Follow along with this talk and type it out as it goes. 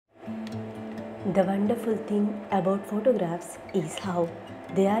The wonderful thing about photographs is how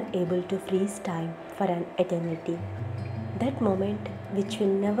they are able to freeze time for an eternity. That moment, which will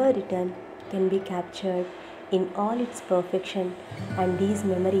never return, can be captured in all its perfection, and these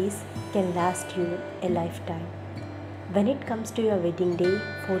memories can last you a lifetime. When it comes to your wedding day,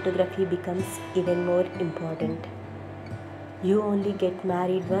 photography becomes even more important. You only get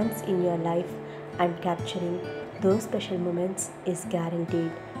married once in your life, and capturing those special moments is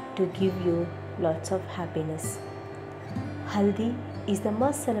guaranteed to give you lots of happiness. Haldi is the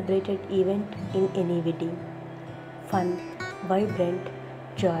most celebrated event in any wedding. Fun, vibrant,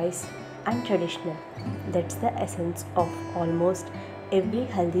 joyous, and traditional. That's the essence of almost every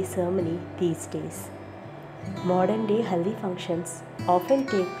Haldi ceremony these days. Modern day Haldi functions often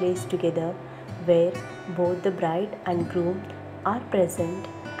take place together where both the bride and groom are present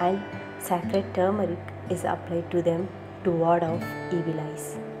and sacred turmeric is applied to them to ward off evil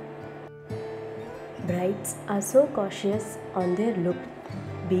eyes. Brides are so cautious on their look,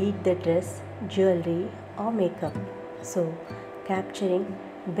 be it the dress, jewelry, or makeup. So, capturing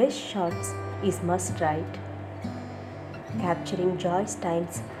best shots is must right. Capturing Joyce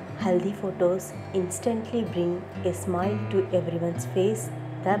Time's healthy photos instantly bring a smile to everyone's face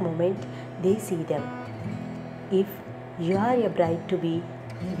the moment they see them. If you are a bride to be,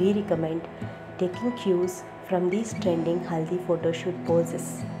 we recommend taking cues from these trending Haldi photoshoot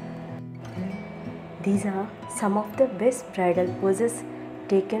poses. These are some of the best bridal poses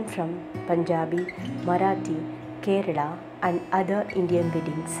taken from Punjabi, Marathi, Kerala, and other Indian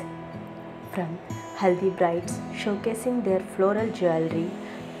weddings. From Haldi brides showcasing their floral jewelry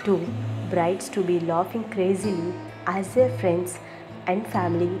to brides to be laughing crazily as their friends and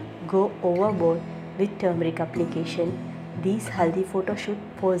family go overboard with turmeric application, these Haldi photoshoot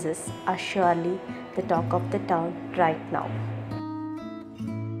poses are surely the talk of the town right now.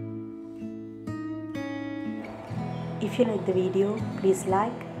 If you like the video, please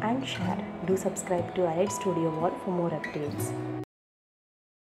like and share. Do subscribe to our Studio Wall for more updates.